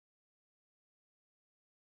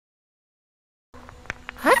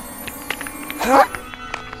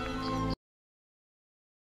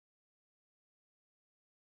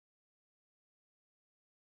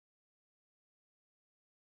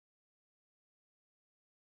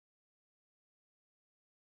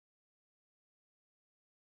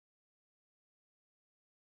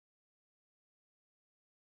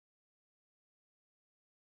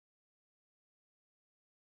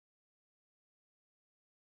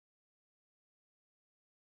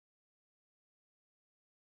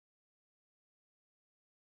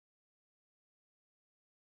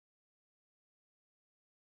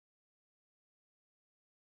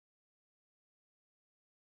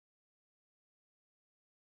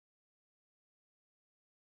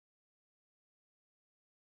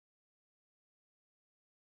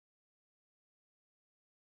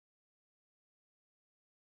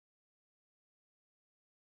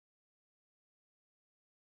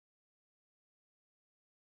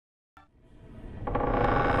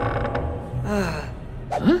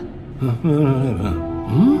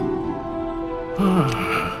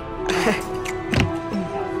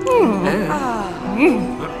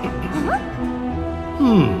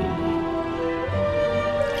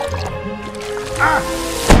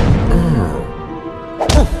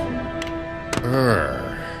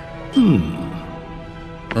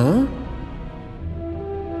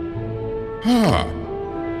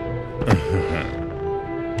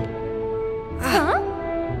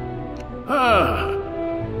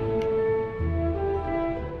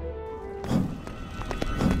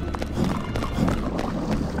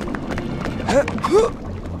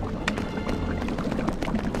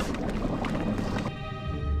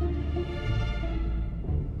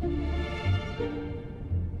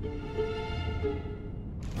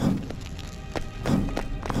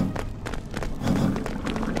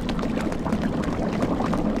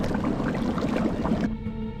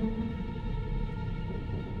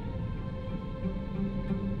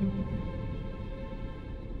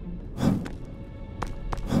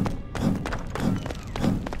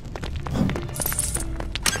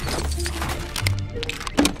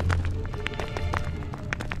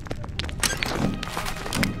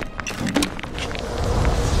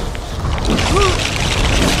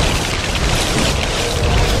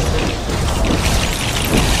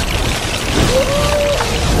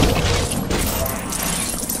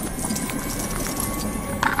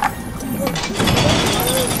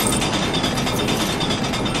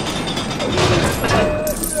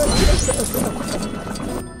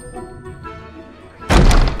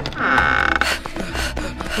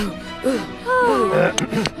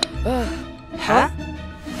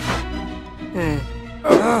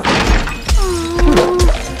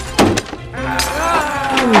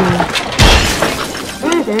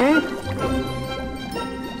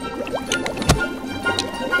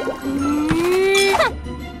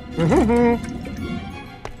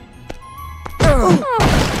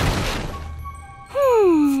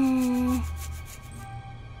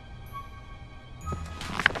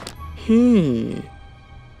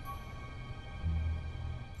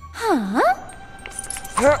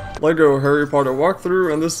Lego Harry Potter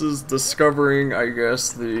walkthrough, and this is discovering, I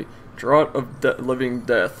guess, the Draught of Living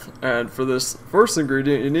Death. And for this first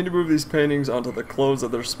ingredient, you need to move these paintings onto the clothes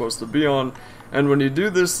that they're supposed to be on. And when you do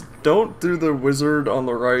this, don't do the wizard on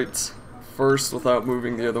the right first without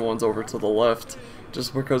moving the other ones over to the left,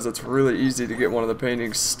 just because it's really easy to get one of the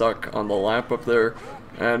paintings stuck on the lamp up there,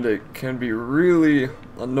 and it can be really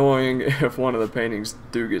annoying if one of the paintings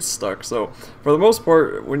do get stuck. So for the most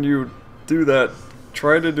part, when you do that,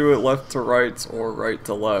 try to do it left to right or right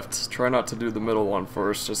to left. Try not to do the middle one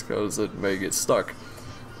first, just because it may get stuck.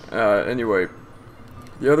 Anyway,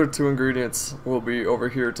 the other two ingredients will be over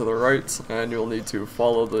here to the right, and you'll need to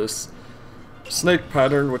follow this snake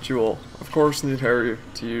pattern, which you will of course need Harry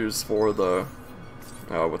to use for the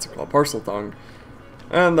what's it called, parcel tongue,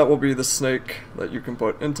 and that will be the snake that you can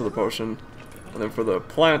put into the potion. And then for the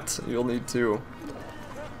plant, you'll need to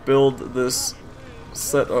build this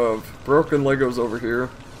set of broken Legos over here,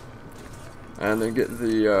 and then get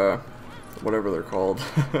the whatever they're called.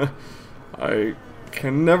 I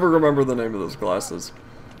can never remember the name of those glasses.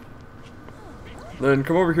 Then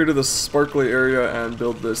come over here to this sparkly area and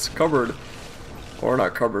build this cupboard, or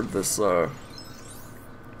not cupboard, this I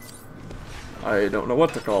don't know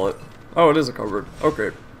what to call it. Oh, it is a cupboard.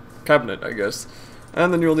 Okay, cabinet, I guess.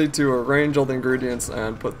 And then you'll need to arrange all the ingredients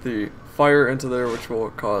and put the fire into there, which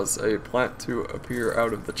will cause a plant to appear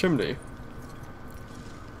out of the chimney.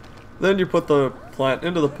 Then you put the plant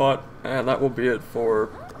into the pot, and that will be it for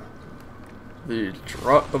the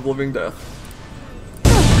Draught of Living Death.